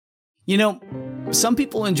You know, some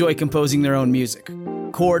people enjoy composing their own music,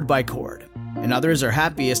 chord by chord, and others are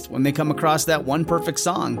happiest when they come across that one perfect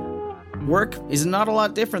song. Work is not a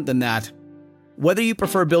lot different than that. Whether you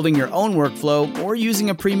prefer building your own workflow or using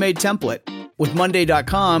a pre-made template, with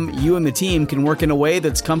Monday.com, you and the team can work in a way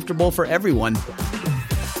that's comfortable for everyone.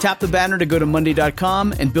 Tap the banner to go to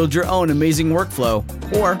Monday.com and build your own amazing workflow,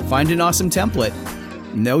 or find an awesome template.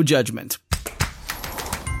 No judgment.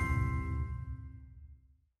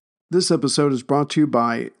 This episode is brought to you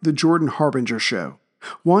by The Jordan Harbinger Show.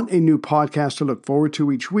 Want a new podcast to look forward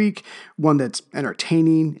to each week? One that's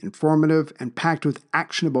entertaining, informative, and packed with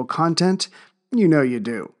actionable content? You know you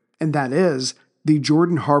do. And that is The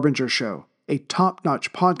Jordan Harbinger Show, a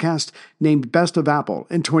top-notch podcast named Best of Apple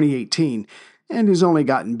in 2018, and has only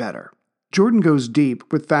gotten better. Jordan goes deep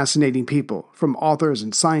with fascinating people, from authors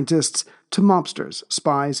and scientists to mobsters,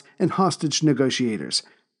 spies, and hostage negotiators.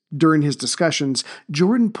 During his discussions,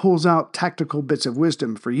 Jordan pulls out tactical bits of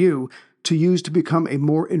wisdom for you to use to become a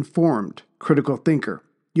more informed, critical thinker.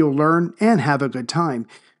 You'll learn and have a good time.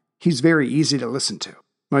 He's very easy to listen to.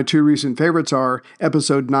 My two recent favorites are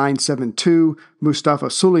Episode 972, Mustafa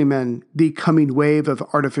Suleyman, The Coming Wave of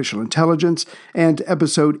Artificial Intelligence, and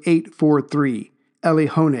Episode 843, Elie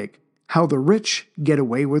Honig, How the Rich Get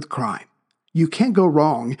Away with Crime. You can't go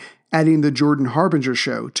wrong adding The Jordan Harbinger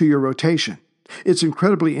Show to your rotation. It's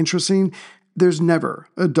incredibly interesting. There's never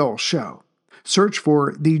a dull show. Search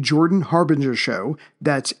for The Jordan Harbinger Show,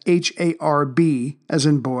 that's Harb as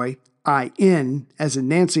in boy, IN as in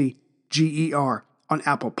Nancy, GER, on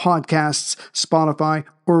Apple Podcasts, Spotify,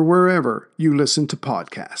 or wherever you listen to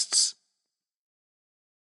podcasts.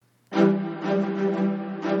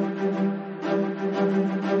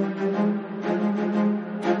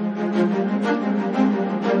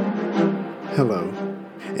 Hello,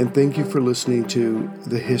 and thank you for listening to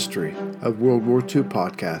The History of World War II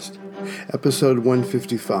podcast, episode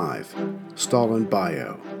 155, Stalin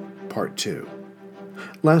Bio, part 2.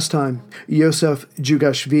 Last time, Yosef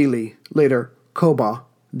Jugashvili, later Koba,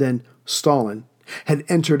 then Stalin, had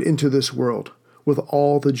entered into this world with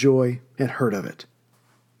all the joy and hurt of it.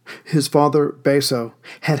 His father, Beso,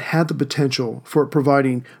 had had the potential for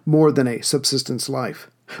providing more than a subsistence life,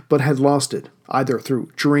 but had lost it either through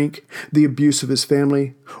drink, the abuse of his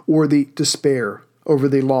family, or the despair over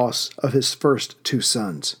the loss of his first two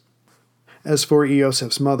sons. As for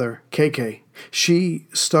Iosef's mother, Keke, she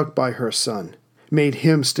stuck by her son, made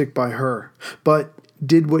him stick by her, but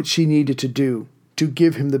did what she needed to do to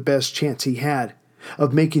give him the best chance he had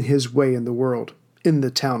of making his way in the world, in the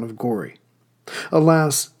town of Gori.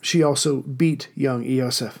 Alas, she also beat young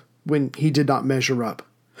Iosef when he did not measure up.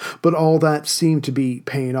 But all that seemed to be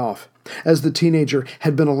paying off, as the teenager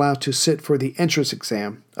had been allowed to sit for the entrance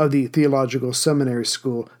exam of the Theological Seminary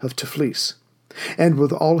School of Tiflis. And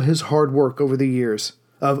with all his hard work over the years,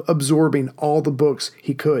 of absorbing all the books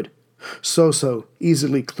he could, Soso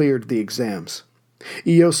easily cleared the exams.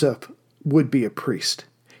 Iosef would be a priest.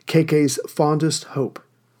 Keke's fondest hope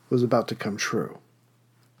was about to come true.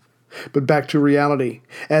 But back to reality,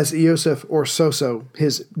 as Iosef, or Soso,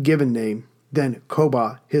 his given name, then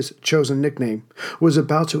Koba, his chosen nickname, was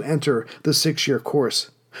about to enter the 6-year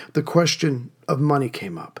course, the question of money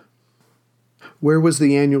came up. Where was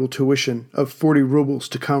the annual tuition of 40 rubles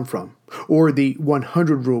to come from, or the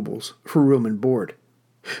 100 rubles for room and board?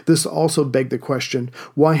 This also begged the question,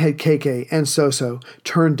 why had Keke and Soso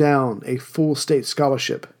turned down a full state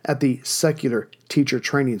scholarship at the secular teacher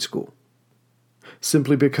training school?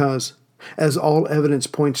 Simply because, as all evidence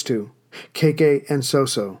points to, Keke and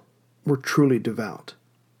Soso were truly devout.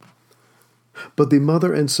 But the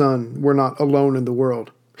mother and son were not alone in the world,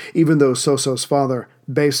 even though Soso's father,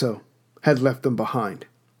 Beso, had left them behind.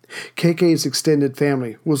 Keke's extended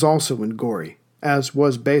family was also in Gori, as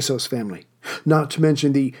was Beso's family, not to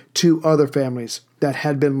mention the two other families that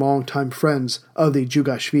had been longtime friends of the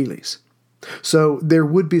Jugashvilis. So there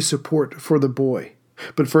would be support for the boy,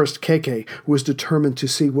 but first Keke was determined to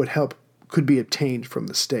see what help could be obtained from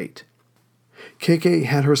the state. Keke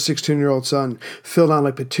had her 16-year-old son fill out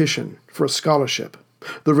a petition for a scholarship.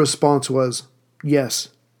 The response was yes,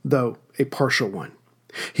 though a partial one.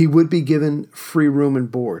 He would be given free room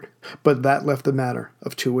and board, but that left the matter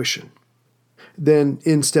of tuition. Then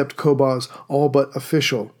in stepped Koba's all but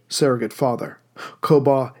official surrogate father,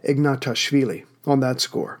 Koba Ignatashvili, on that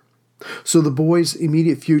score. So the boy's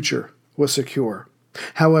immediate future was secure.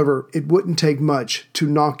 However, it wouldn't take much to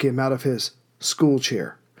knock him out of his school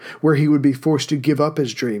chair, where he would be forced to give up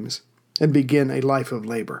his dreams and begin a life of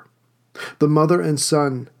labor. The mother and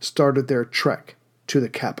son started their trek to the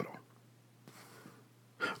capital.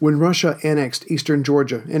 When Russia annexed eastern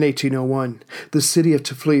Georgia in 1801, the city of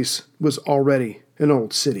Tiflis was already an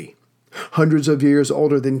old city. Hundreds of years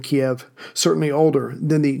older than Kiev, certainly older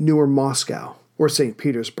than the newer Moscow or St.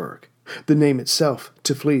 Petersburg. The name itself,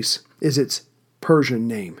 Tiflis, is its Persian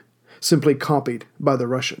name, simply copied by the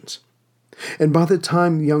Russians. And by the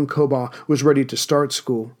time young Koba was ready to start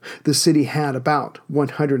school, the city had about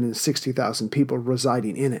 160,000 people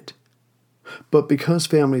residing in it. But because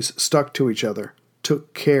families stuck to each other,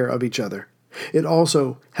 took care of each other, it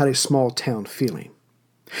also had a small town feeling.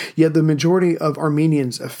 Yet the majority of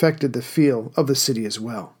Armenians affected the feel of the city as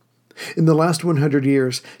well. In the last 100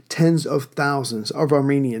 years, tens of thousands of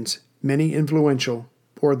Armenians, many influential,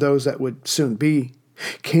 or those that would soon be,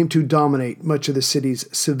 came to dominate much of the city's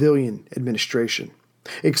civilian administration,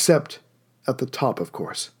 except at the top, of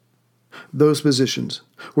course. Those positions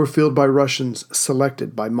were filled by Russians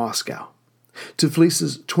selected by Moscow.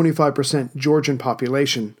 Tiflis's 25% Georgian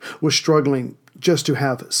population was struggling just to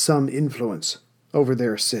have some influence over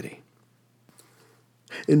their city.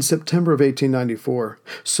 In September of 1894,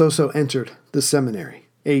 Soso entered the seminary,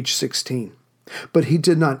 age 16, but he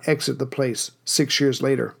did not exit the place 6 years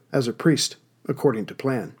later as a priest, according to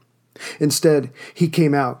plan. Instead, he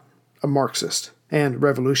came out a Marxist and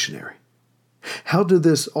revolutionary. How did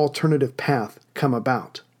this alternative path come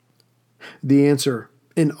about? The answer,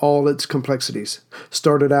 in all its complexities,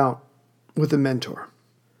 started out with a mentor.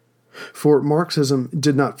 For Marxism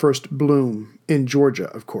did not first bloom in Georgia,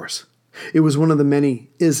 of course. It was one of the many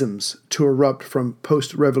isms to erupt from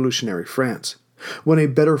post-revolutionary France, when a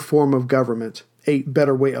better form of government, a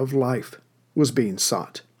better way of life, was being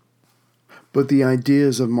sought. But the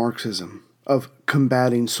ideas of Marxism, of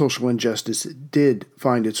combating social injustice, did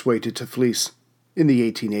find its way to Tiflis in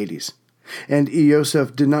the 1880s. And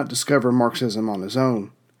Iosif did not discover Marxism on his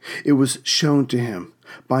own. It was shown to him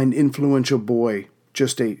by an influential boy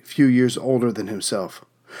just a few years older than himself,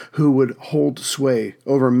 who would hold sway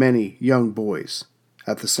over many young boys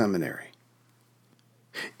at the seminary.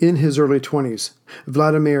 In his early 20s,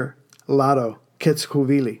 Vladimir Lado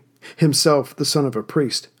Ketskovili, himself the son of a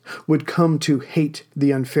priest, would come to hate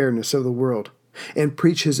the unfairness of the world and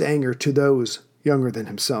preach his anger to those younger than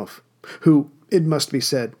himself, who, it must be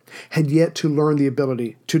said, had yet to learn the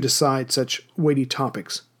ability to decide such weighty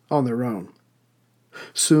topics on their own.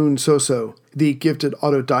 Soon Soso, the gifted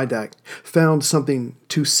autodidact, found something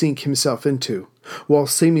to sink himself into, while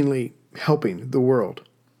seemingly helping the world.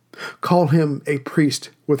 Call him a priest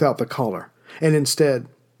without the collar, and instead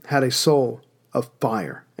had a soul of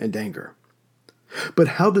fire and anger. But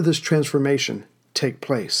how did this transformation take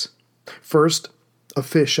place? First, a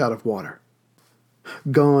fish out of water.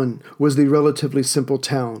 Gone was the relatively simple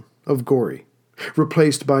town of Gori,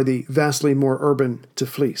 replaced by the vastly more urban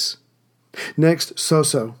Tiflis. Next,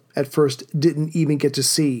 Soso, at first, didn't even get to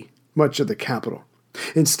see much of the capital.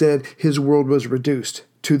 Instead, his world was reduced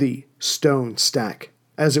to the stone stack,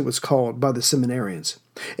 as it was called by the seminarians,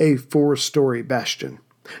 a 4-story bastion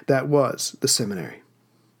that was the seminary.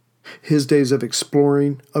 His days of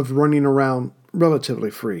exploring, of running around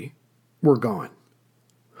relatively free, were gone.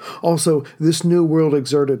 Also, this new world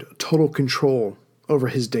exerted total control over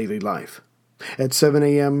his daily life. At 7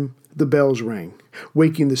 a.m., the bells rang,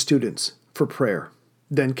 waking the students for prayer.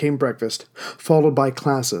 Then came breakfast, followed by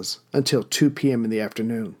classes until 2 p.m. in the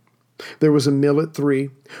afternoon. There was a meal at 3,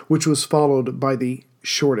 which was followed by the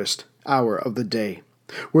shortest hour of the day,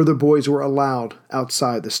 where the boys were allowed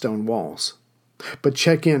outside the stone walls. But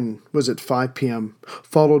check-in was at 5 p.m.,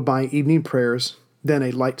 followed by evening prayers, then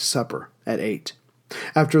a light supper at 8.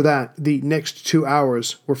 After that, the next 2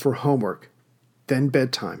 hours were for homework, then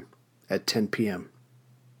bedtime at 10 p.m.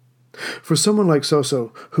 For someone like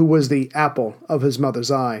Soso, who was the apple of his mother's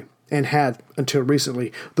eye and had, until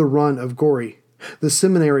recently, the run of Gori, the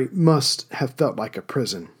seminary must have felt like a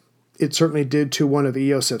prison. It certainly did to one of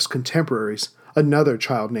Iosif's contemporaries, another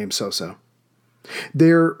child named Soso.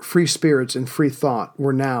 Their free spirits and free thought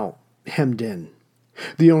were now hemmed in.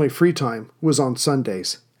 The only free time was on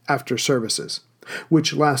Sundays, after services,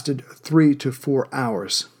 which lasted 3 to 4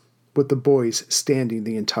 hours, with the boys standing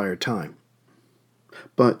the entire time.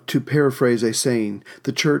 But to paraphrase a saying,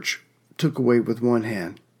 the church took away with one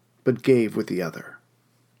hand, but gave with the other.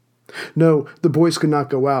 No, the boys could not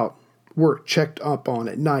go out, were checked up on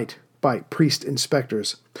at night by priest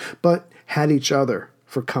inspectors, but had each other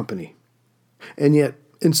for company. And yet,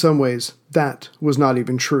 in some ways, that was not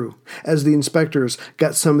even true, as the inspectors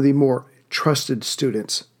got some of the more trusted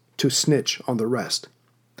students to snitch on the rest.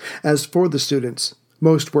 As for the students,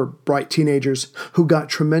 most were bright teenagers who got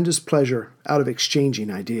tremendous pleasure out of exchanging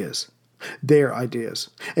ideas, their ideas,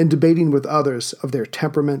 and debating with others of their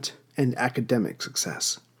temperament and academic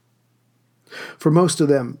success. For most of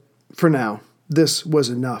them, for now, this was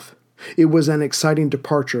enough. It was an exciting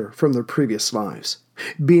departure from their previous lives,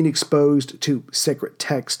 being exposed to sacred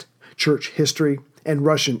text, church history, and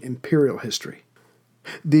Russian imperial history.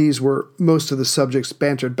 These were most of the subjects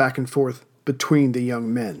bantered back and forth between the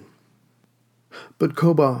young men. But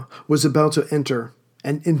Koba was about to enter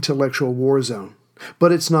an intellectual war zone,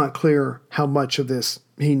 but it's not clear how much of this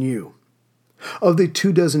he knew. Of the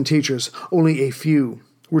 24 teachers, only a few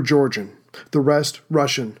were Georgian, the rest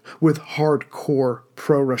Russian, with hardcore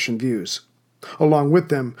pro-Russian views. Along with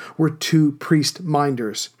them were 2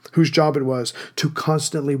 priest-minders, whose job it was to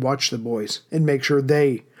constantly watch the boys and make sure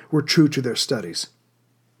they were true to their studies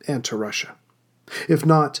and to Russia. If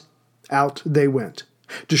not, out they went,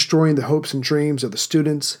 destroying the hopes and dreams of the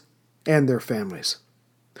students and their families.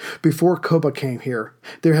 Before Koba came here,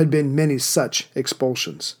 there had been many such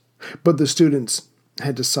expulsions, but the students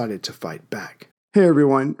had decided to fight back. Hey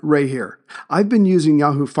everyone, Ray here. I've been using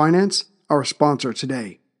Yahoo Finance, our sponsor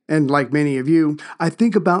today, and like many of you, I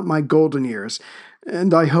think about my golden years,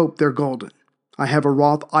 and I hope they're golden. I have a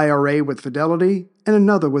Roth IRA with Fidelity and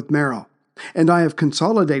another with Merrill, and I have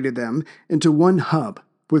consolidated them into one hub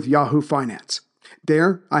with Yahoo Finance.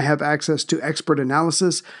 There, I have access to expert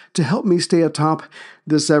analysis to help me stay atop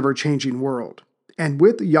this ever-changing world. And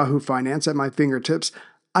with Yahoo Finance at my fingertips,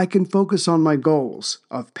 I can focus on my goals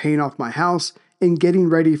of paying off my house and getting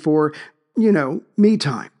ready for, me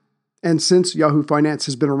time. And since Yahoo Finance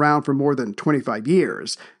has been around for more than 25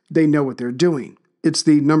 years, they know what they're doing. It's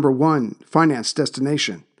the #1 finance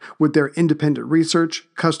destination, with their independent research,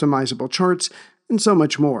 customizable charts, and so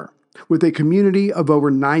much more. With a community of over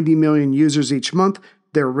 90 million users each month,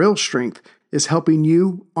 their real strength is helping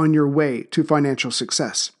you on your way to financial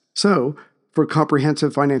success. So, for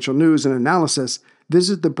comprehensive financial news and analysis,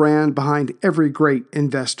 visit the brand behind every great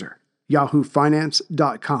investor,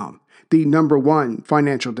 yahoofinance.com, the #1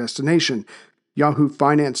 financial destination,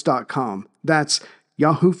 yahoofinance.com. That's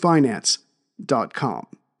yahoofinance.com.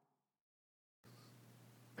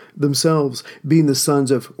 Themselves being the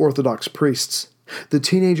sons of Orthodox priests, the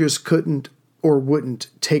teenagers couldn't or wouldn't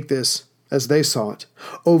take this, as they saw it,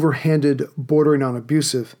 overhanded, bordering on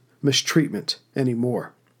abusive mistreatment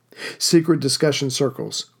anymore. Secret discussion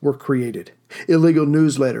circles were created. Illegal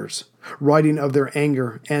newsletters, writing of their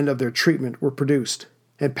anger and of their treatment, were produced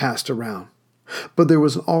and passed around. But there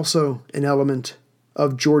was also an element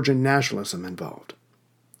of Georgian nationalism involved.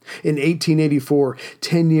 In 1884,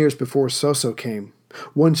 10 years before Soso came,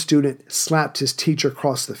 one student slapped his teacher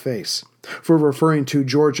across the face for referring to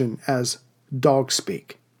Georgian as dog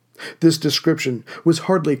speak. This description was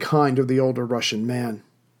hardly kind of the older Russian man.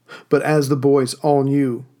 But as the boys all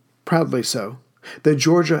knew, proudly so, that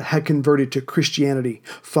Georgia had converted to Christianity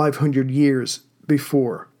 500 years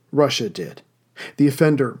before Russia did, the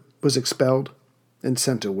offender was expelled and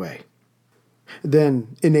sent away.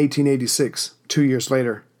 Then, in 1886, 2 years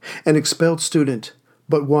later, an expelled student,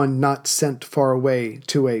 but one not sent far away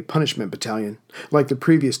to a punishment battalion, like the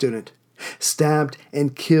previous student, stabbed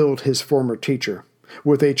and killed his former teacher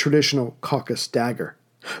with a traditional Caucasus dagger,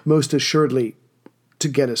 most assuredly to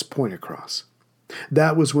get his point across.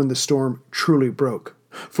 That was when the storm truly broke,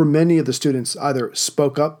 for many of the students either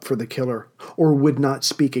spoke up for the killer or would not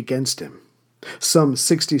speak against him. Some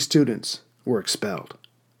 60 students were expelled.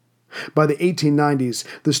 By the 1890s,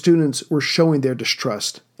 the students were showing their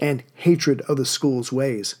distrust and hatred of the school's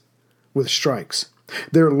ways with strikes.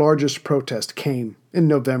 Their largest protest came in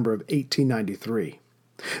November of 1893.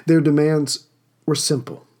 Their demands were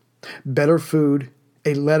simple: better food,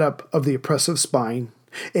 a let-up of the oppressive spying,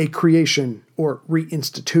 a creation or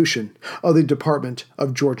reinstitution of the Department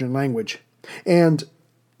of Georgian Language, and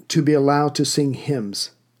to be allowed to sing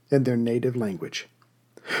hymns in their native language.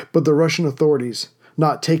 But the Russian authorities,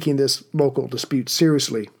 not taking this local dispute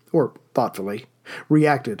seriously or thoughtfully,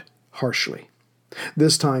 reacted harshly.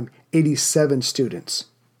 This time, 87 students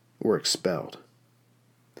were expelled.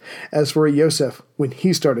 As for Yosef, when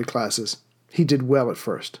he started classes, he did well at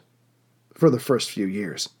first, for the first few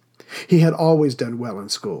years. He had always done well in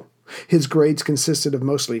school. His grades consisted of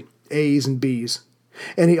mostly A's and B's,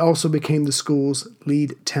 and he also became the school's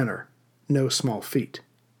lead tenor, no small feat.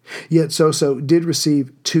 Yet Soso did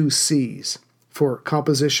receive 2 C's for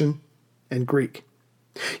composition and Greek.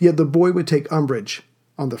 Yet the boy would take umbrage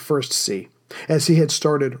on the first C, as he had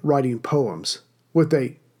started writing poems with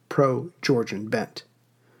a pro-Georgian bent.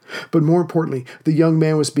 But more importantly, the young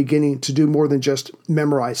man was beginning to do more than just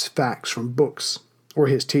memorize facts from books or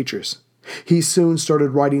his teachers. He soon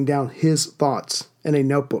started writing down his thoughts in a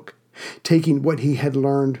notebook, taking what he had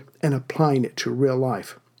learned and applying it to real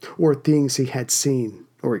life, or things he had seen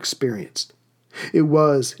or experienced. It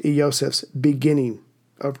was Iosef's beginning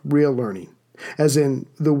of real learning, as in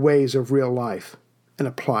the ways of real life and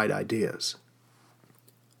applied ideas.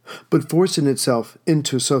 But forcing itself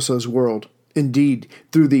into Soso's world, indeed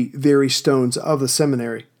through the very stones of the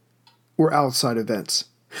seminary, were outside events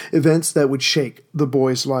that would shake the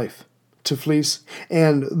boy's life, Tiflis,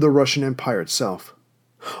 and the Russian Empire itself.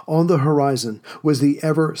 On the horizon was the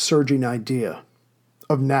ever-surging idea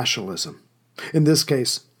of nationalism, in this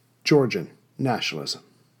case, Georgian nationalism.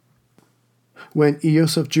 When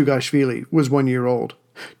Iosif Djugashvili was 1 year old,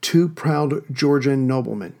 two proud Georgian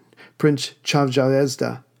noblemen, Prince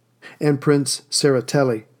Chavjazda and Prince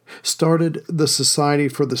Tsereteli, started the Society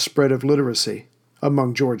for the Spread of Literacy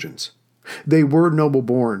among Georgians. They were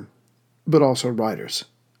noble-born, but also writers.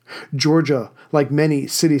 Georgia, like many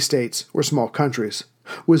city-states or small countries,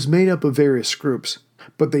 was made up of various groups,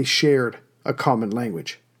 but they shared a common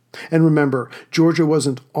language. And remember, Georgia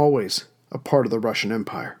wasn't always a part of the Russian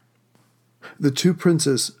Empire. The two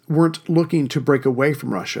princes weren't looking to break away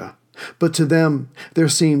from Russia, but to them there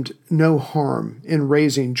seemed no harm in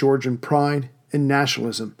raising Georgian pride and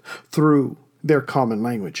nationalism through their common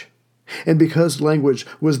language. And because language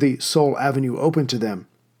was the sole avenue open to them,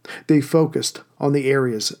 they focused on the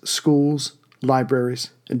area's schools, libraries,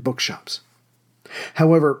 and bookshops.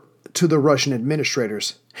 However, to the Russian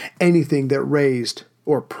administrators, anything that raised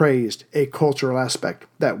or praised a cultural aspect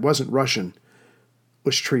that wasn't Russian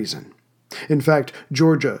was treason. In fact,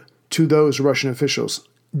 Georgia, to those Russian officials,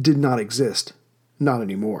 did not exist, not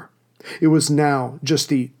anymore. It was now just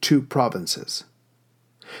the two provinces,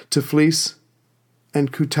 Tiflis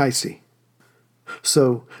and Kutaisi.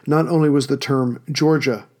 So, not only was the term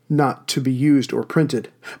Georgia not to be used or printed,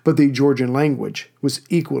 but the Georgian language was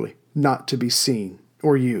equally not to be seen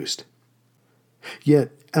or used.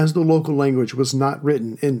 Yet, as the local language was not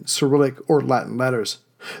written in Cyrillic or Latin letters,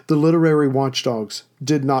 the literary watchdogs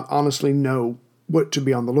did not honestly know what to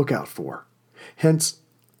be on the lookout for. Hence,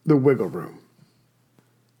 the wiggle room.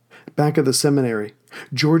 Back at the seminary,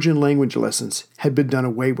 Georgian language lessons had been done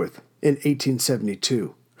away with in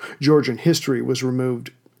 1872. Georgian history was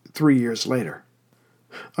removed 3 years later.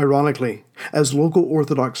 Ironically, as local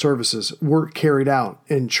Orthodox services were carried out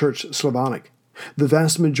in Church Slavonic, the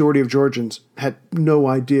vast majority of Georgians had no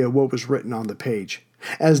idea what was written on the page,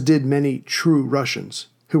 as did many true Russians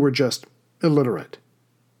who were just illiterate.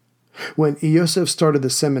 When Iosif started the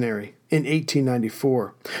seminary in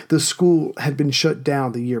 1894, the school had been shut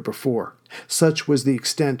down the year before. Such was the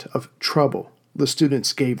extent of trouble the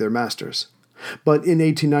students gave their masters. But in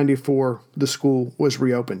 1894, the school was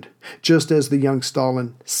reopened, just as the young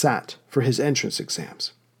Stalin sat for his entrance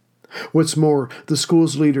exams. What's more, the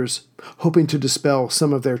school's leaders, hoping to dispel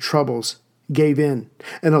some of their troubles, gave in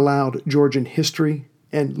and allowed Georgian history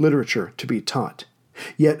and literature to be taught,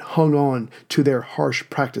 yet hung on to their harsh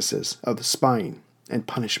practices of spying and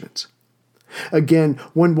punishments. Again,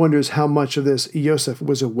 one wonders how much of this Iosif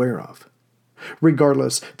was aware of.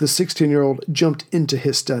 Regardless, the 16-year-old jumped into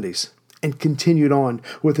his studies and continued on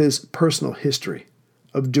with his personal history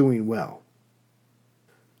of doing well.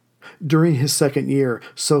 During his second year,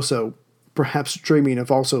 Soso, perhaps dreaming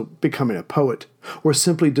of also becoming a poet, or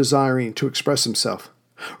simply desiring to express himself,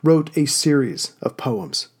 wrote a series of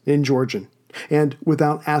poems in Georgian, and,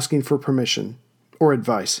 without asking for permission or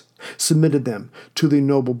advice, submitted them to the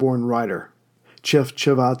noble-born writer,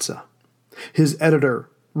 Chevchavadze. His editor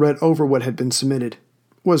read over what had been submitted,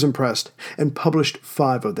 was impressed, and published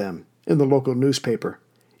 5 of them in the local newspaper,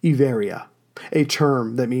 Iveria, a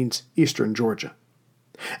term that means Eastern Georgia.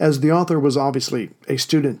 As the author was obviously a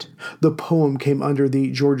student, the poem came under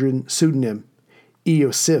the Georgian pseudonym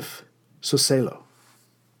Iosif Soselo.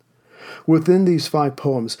 Within these 5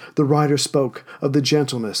 poems, the writer spoke of the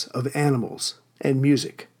gentleness of animals and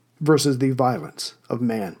music versus the violence of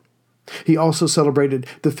man. He also celebrated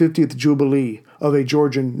the 50th jubilee of a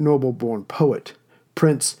Georgian noble-born poet,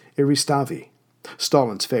 Prince Eristavi,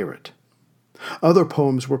 Stalin's favorite. Other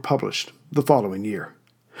poems were published the following year,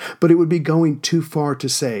 but it would be going too far to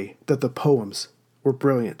say that the poems were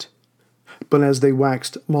brilliant. But as they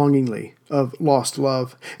waxed longingly of lost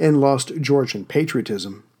love and lost Georgian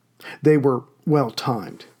patriotism, they were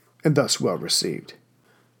well-timed and thus well-received.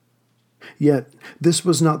 Yet, this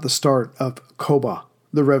was not the start of Koba,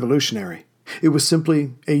 the revolutionary. It was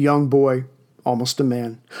simply a young boy, almost a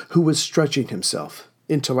man, who was stretching himself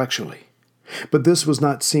intellectually. But this was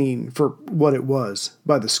not seen for what it was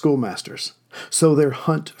by the schoolmasters, so their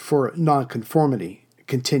hunt for nonconformity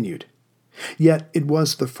continued. Yet it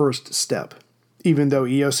was the first step, even though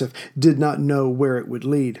Iosif did not know where it would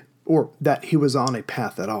lead, or that he was on a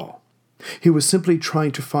path at all. He was simply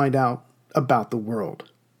trying to find out about the world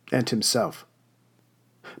and himself.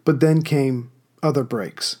 But then came other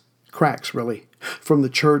breaks, cracks really, from the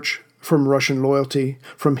church, from Russian loyalty,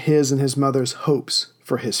 from his and his mother's hopes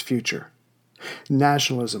for his future.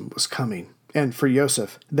 Nationalism was coming, and for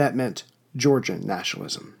Yosef, that meant Georgian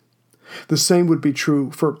nationalism. The same would be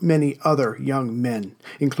true for many other young men,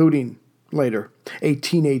 including, later, a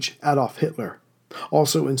teenage Adolf Hitler,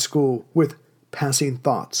 also in school with passing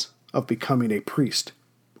thoughts of becoming a priest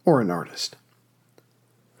or an artist.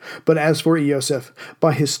 But as for Yosef,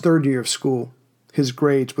 by his third year of school, his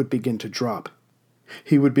grades would begin to drop.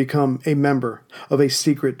 He would become a member of a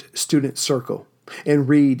secret student circle and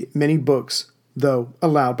read many books, though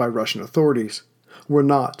allowed by Russian authorities, were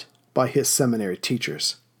not by his seminary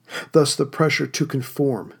teachers. Thus the pressure to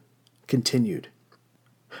conform continued.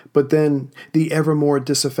 But then the ever more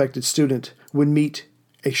disaffected student would meet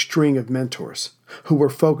a string of mentors who were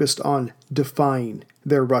focused on defying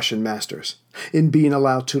their Russian masters, in being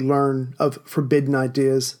allowed to learn of forbidden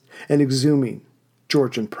ideas and exhuming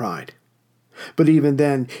Georgian pride. But even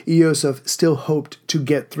then, Iosif still hoped to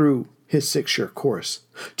get through his 6-year course,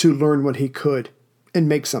 to learn what he could and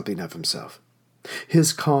make something of himself.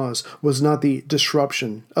 His cause was not the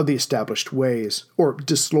disruption of the established ways or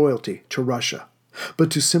disloyalty to Russia,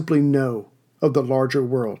 but to simply know of the larger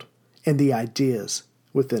world and the ideas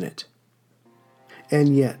within it.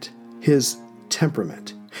 And yet, his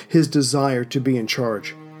temperament, his desire to be in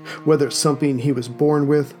charge, whether something he was born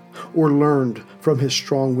with or learned from his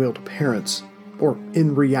strong-willed parents or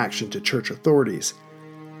in reaction to church authorities,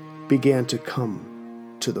 began to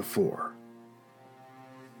come to the fore.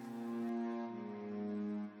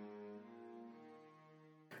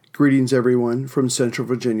 Greetings, everyone, from Central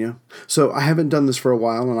Virginia. So I haven't done this for a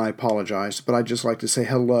while, and I apologize, but I'd just like to say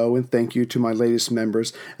hello and thank you to my latest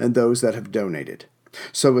members and those that have donated.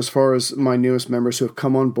 So as far as my newest members who have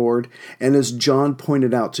come on board, and as John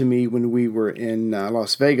pointed out to me when we were in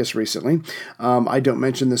Las Vegas recently, I don't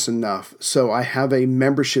mention this enough. So I have a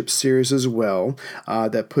membership series as well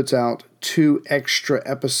that puts out 2 extra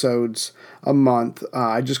episodes a month.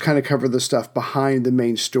 I just kind of cover the stuff behind the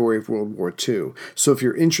main story of World War II. So if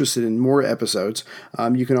you're interested in more episodes,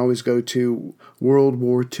 you can always go to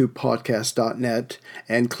worldwar2podcast.net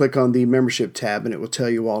and click on the membership tab, and it will tell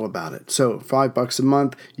you all about it. So $5 a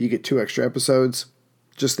month, you get 2 extra episodes.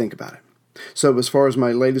 Just think about it. So as far as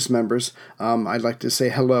my latest members, I'd like to say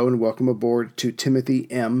hello and welcome aboard to Timothy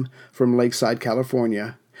M. from Lakeside,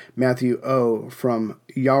 California, Matthew O. from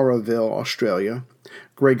Yarraville, Australia,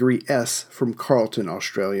 Gregory S. from Carlton,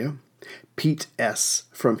 Australia, Pete S.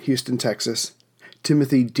 from Houston, Texas,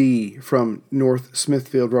 Timothy D. from North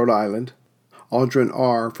Smithfield, Rhode Island, Audryn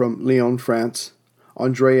R. from Lyon, France,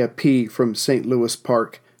 Andrea P. from St. Louis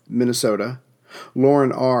Park, Minnesota,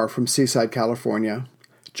 Lauren R. from Seaside, California,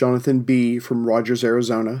 Jonathan B. from Rogers,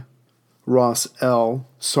 Arizona, Ross L.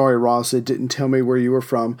 Sorry, Ross, it didn't tell me where you were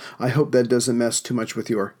from. I hope that doesn't mess too much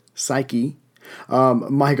with your psyche.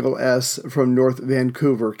 Michael S. from North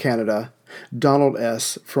Vancouver, Canada, Donald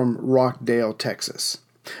S. from Rockdale, Texas,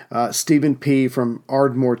 Stephen P. from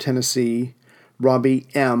Ardmore, Tennessee, Robbie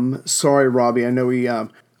M. Sorry, Robbie, I know we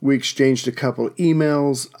exchanged a couple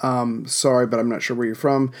emails. Sorry, but I'm not sure where you're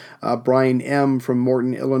from. Brian M. from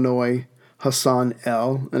Morton, Illinois, Hassan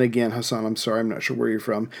L. And again, Hassan, I'm sorry, I'm not sure where you're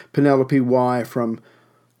from. Penelope Y. from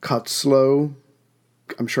Cotslow,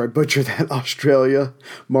 I'm sure I butchered that, Australia.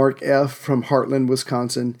 Mark F. from Heartland,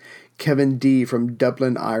 Wisconsin. Kevin D. from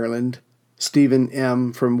Dublin, Ireland. Stephen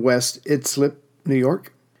M. from West Islip, New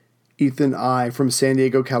York. Ethan I. from San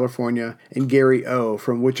Diego, California. And Gary O.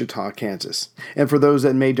 from Wichita, Kansas. And for those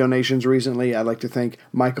that made donations recently, I'd like to thank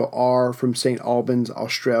Michael R. from St. Albans,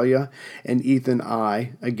 Australia. And Ethan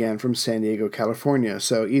I. again from San Diego, California.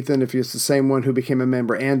 So Ethan, if it's the same one who became a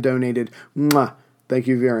member and donated, mwah, thank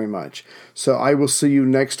you very much. So I will see you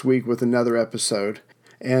next week with another episode.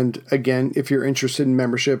 And again, if you're interested in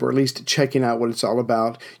membership or at least checking out what it's all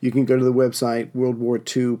about, you can go to the website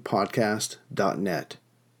worldwar2podcast.net.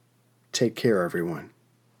 Take care, everyone.